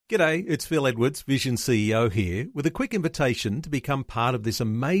G'day, it's Phil Edwards, Vision CEO here, with a quick invitation to become part of this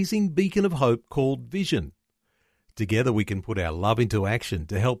amazing beacon of hope called Vision. Together we can put our love into action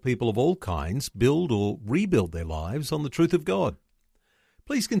to help people of all kinds build or rebuild their lives on the truth of God.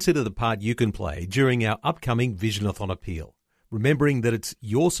 Please consider the part you can play during our upcoming Visionathon appeal, remembering that it's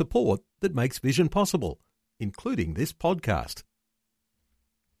your support that makes Vision possible, including this podcast.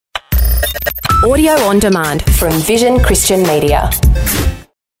 Audio on demand from Vision Christian Media.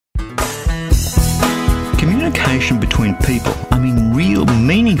 Communication between people, real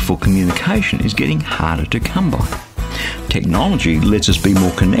meaningful communication, is getting harder to come by. Technology lets us be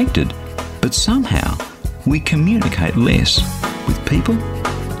more connected, but somehow we communicate less with people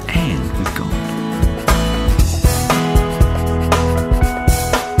and with God.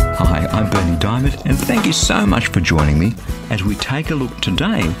 Hi, I'm Bernie Diamond, and thank you so much for joining me as we take a look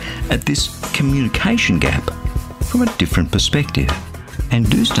today at this communication gap from a different perspective. And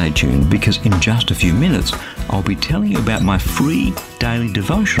do stay tuned, because in just a few minutes I'll be telling you about my free daily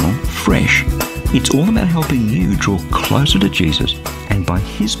devotional, Fresh. It's all about helping you draw closer to Jesus and by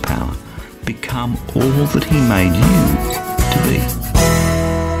His power become all that He made you to be.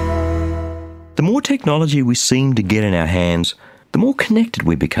 The more technology we seem to get in our hands, the more connected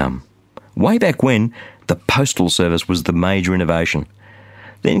we become. Way back when, the postal service was the major innovation.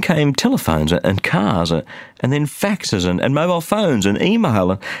 Then came telephones and cars, and then faxes and mobile phones and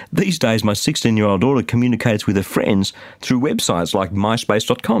email. These days, my 16-year-old daughter communicates with her friends through websites like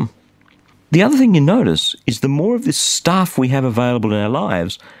myspace.com. The other thing you notice is the more of this stuff we have available in our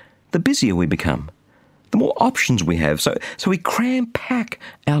lives, the busier we become. The more options we have. So we cram-pack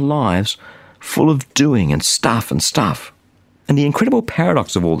our lives full of doing and stuff. And the incredible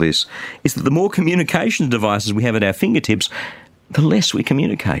paradox of all this is that the more communications devices we have at our fingertips, the less we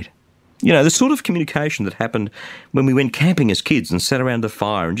communicate. You know, the sort of communication that happened when we went camping as kids and sat around the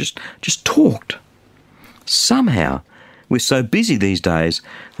fire and just talked. Somehow, we're so busy these days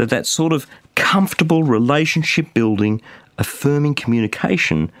that sort of comfortable relationship-building, affirming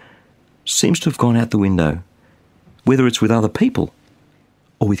communication seems to have gone out the window, whether it's with other people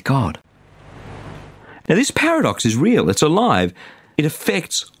or with God. Now, this paradox is real. It's alive. It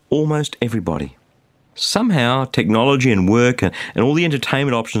affects almost everybody. Somehow, technology and work and all the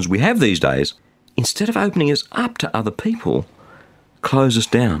entertainment options we have these days, instead of opening us up to other people, close us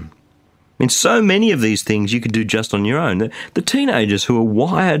down. So many of these things you could do just on your own. The teenagers who are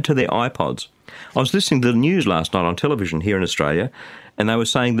wired to their iPods. I was listening to the news last night on television here in Australia, and they were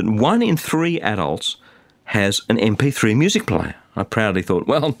saying that 1 in 3 adults has an MP3 music player. I proudly thought,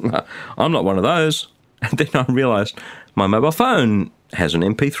 well, I'm not one of those. And then I realised my mobile phone has an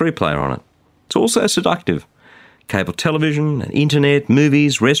MP3 player on it. It's also seductive. Cable television, internet,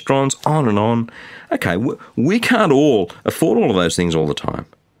 movies, restaurants, on and on. Okay, we can't all afford all of those things all the time.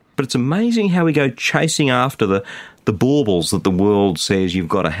 But it's amazing how we go chasing after the baubles that the world says you've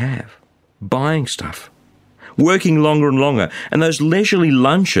got to have. Buying stuff. Working longer and longer. And those leisurely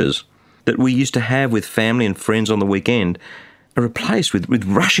lunches that we used to have with family and friends on the weekend are replaced with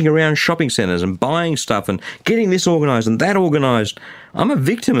rushing around shopping centres and buying stuff and getting this organised and that organised. I'm a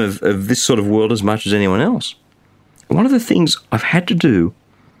victim of this sort of world as much as anyone else. One of the things I've had to do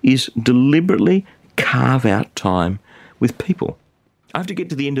is deliberately carve out time with people. I have to get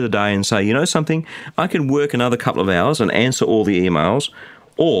to the end of the day and say, you know something, I can work another couple of hours and answer all the emails,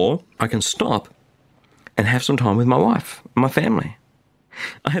 or I can stop and have some time with my wife and my family.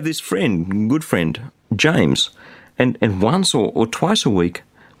 I have this good friend, James, and once or twice a week,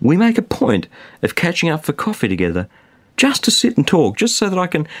 we make a point of catching up for coffee together just to sit and talk, just so that I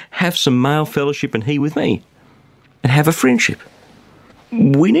can have some male fellowship and he with me and have a friendship.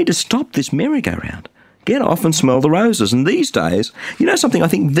 We need to stop this merry-go-round. Get off and smell the roses. And these days, you know something, I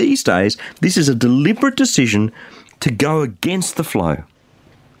think these days, this is a deliberate decision to go against the flow.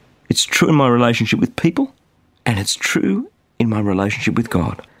 It's true in my relationship with people, and it's true in my relationship with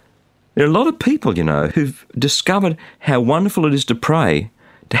God. There are a lot of people, who've discovered how wonderful it is to pray,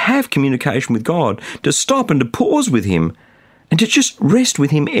 to have communication with God, to stop and to pause with Him, and to just rest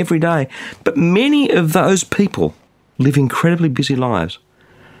with Him every day. But many of those people live incredibly busy lives.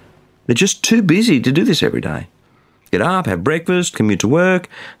 They're just too busy to do this every day. Get up, have breakfast, commute to work,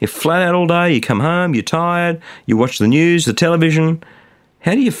 you're flat out all day, you come home, you're tired, you watch the news, the television.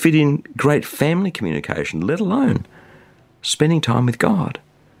 How do you fit in great family communication, let alone spending time with God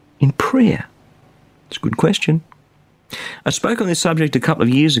in prayer? It's a good question. I spoke on this subject a couple of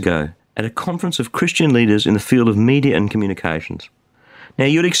years ago at a conference of Christian leaders in the field of media and communications. Now,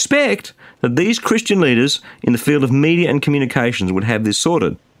 you'd expect that these Christian leaders in the field of media and communications would have this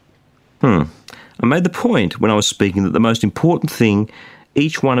sorted. I made the point when I was speaking that the most important thing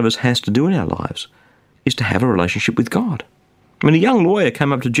each one of us has to do in our lives is to have a relationship with God. I mean, a young lawyer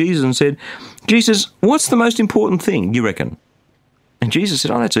came up to Jesus and said, Jesus, what's the most important thing, you reckon? And Jesus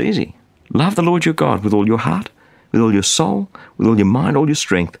said, that's easy. Love the Lord your God with all your heart, with all your soul, with all your mind, all your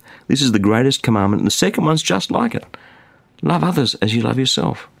strength. This is the greatest commandment. And the second one's just like it. Love others as you love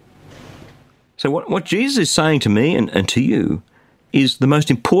yourself. So what Jesus is saying to me and to you is the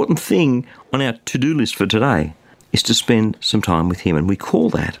most important thing on our to-do list for today is to spend some time with him. And we call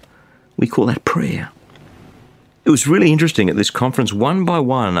that prayer. It was really interesting at this conference, one by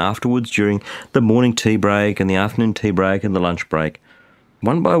one afterwards during the morning tea break and the afternoon tea break and the lunch break.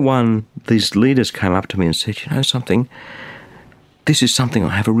 One by one, these leaders came up to me and said, you know something, this is something I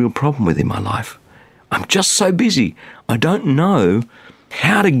have a real problem with in my life. I'm just so busy. I don't know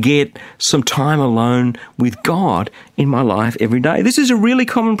how to get some time alone with God in my life every day. This is a really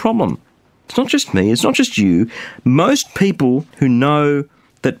common problem. It's not just me. It's not just you. Most people who know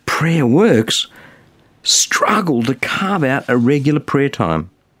that prayer works struggle to carve out a regular prayer time.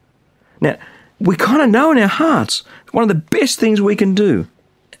 Now, we kind of know in our hearts one of the best things we can do.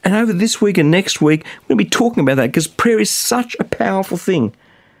 And over this week and next week, we're going to be talking about that because prayer is such a powerful thing.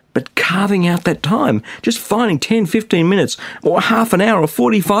 But carving out that time, just finding 10, 15 minutes or half an hour or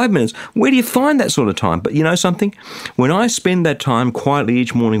 45 minutes, where do you find that sort of time? But you know something? When I spend that time quietly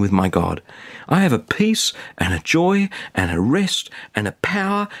each morning with my God, I have a peace and a joy and a rest and a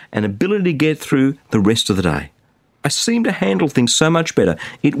power and ability to get through the rest of the day. I seem to handle things so much better.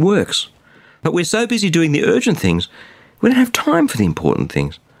 It works. But we're so busy doing the urgent things, we don't have time for the important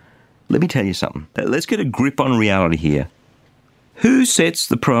things. Let me tell you something. Let's get a grip on reality here. Who sets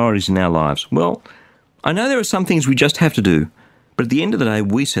the priorities in our lives? Well, I know there are some things we just have to do, but at the end of the day,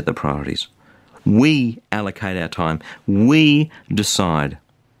 we set the priorities. We allocate our time. We decide.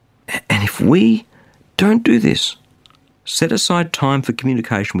 And if we don't do this, set aside time for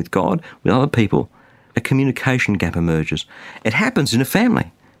communication with God, with other people, a communication gap emerges. It happens in a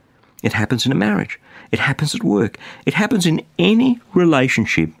family. It happens in a marriage. It happens at work. It happens in any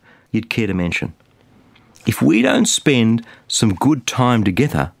relationship you'd care to mention. If we don't spend some good time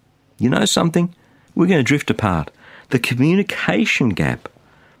together, you know something? We're going to drift apart. The communication gap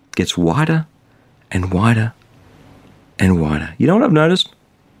gets wider and wider and wider. You know what I've noticed?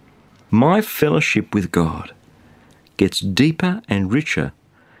 My fellowship with God gets deeper and richer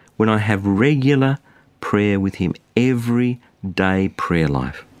when I have regular prayer with him, everyday prayer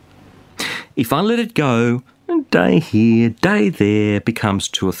life. If I let it go, day here, day there, becomes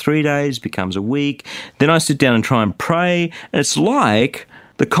 2 or 3 days, becomes a week. Then I sit down and try and pray, and it's like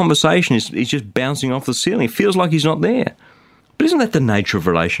the conversation is just bouncing off the ceiling. It feels like he's not there. But isn't that the nature of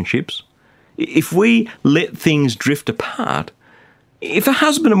relationships? If we let things drift apart, if a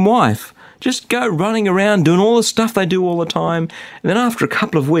husband and wife just go running around doing all the stuff they do all the time, and then after a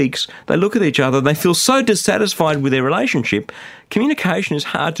couple of weeks, they look at each other, they feel so dissatisfied with their relationship, communication is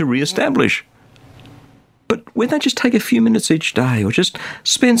hard to re-establish. But when they just take a few minutes each day or just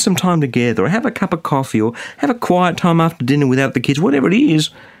spend some time together or have a cup of coffee or have a quiet time after dinner without the kids, whatever it is,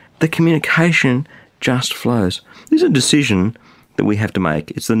 the communication just flows. This is a decision that we have to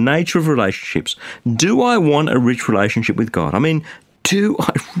make. It's the nature of relationships. Do I want a rich relationship with God? I mean, do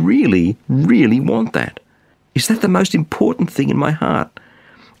I really, really want that? Is that the most important thing in my heart?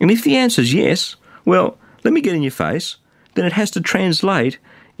 And if the answer is yes, well, let me get in your face. Then it has to translate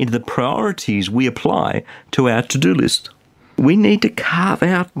into the priorities we apply to our to-do list. We need to carve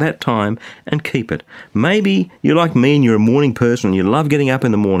out that time and keep it. Maybe you're like me and you're a morning person and you love getting up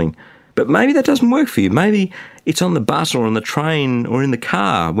in the morning, but maybe that doesn't work for you. Maybe it's on the bus or on the train or in the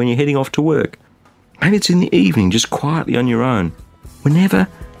car when you're heading off to work. Maybe it's in the evening, just quietly on your own. Whenever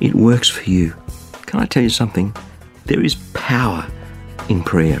it works for you. Can I tell you something? There is power in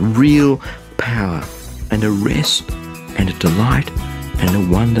prayer, real power, and a rest and a delight and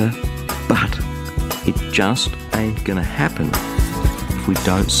a wonder, but it just ain't going to happen if we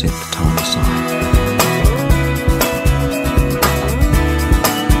don't set the time aside.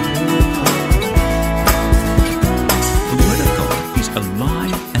 The Word of God is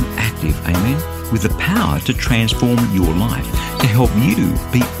alive and active, amen, with the power to transform your life, to help you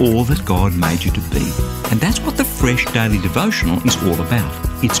be all that God made you to be. And that's what the Fresh Daily Devotional is all about.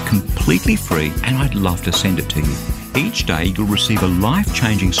 It's completely free and I'd love to send it to you. Each day you'll receive a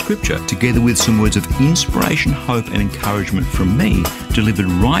life-changing scripture together with some words of inspiration, hope and encouragement from me delivered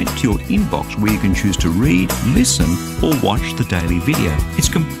right to your inbox where you can choose to read, listen or watch the daily video. It's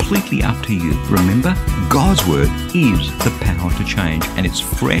completely up to you. Remember, God's Word is the power to change and it's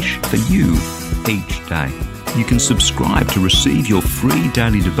fresh for you each day. You can subscribe to receive your free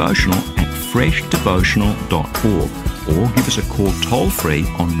daily devotional at freshdevotional.org. or give us a call toll-free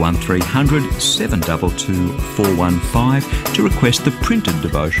on 1300 722 415 to request the printed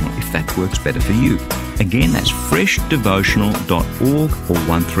devotional if that works better for you. Again, that's freshdevotional.org or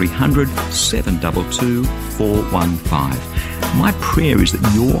 1300 722 415. My prayer is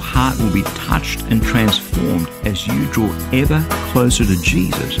that your heart will be touched and transformed as you draw ever closer to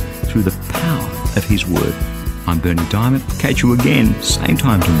Jesus through the power of His Word. I'm Berni Dymet. Catch you again, same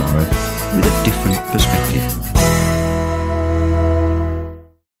time tomorrow, with a different perspective.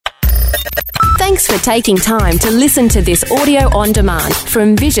 Thanks for taking time to listen to this audio on demand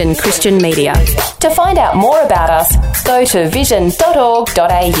from Vision Christian Media. To find out more about us, go to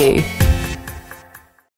vision.org.au.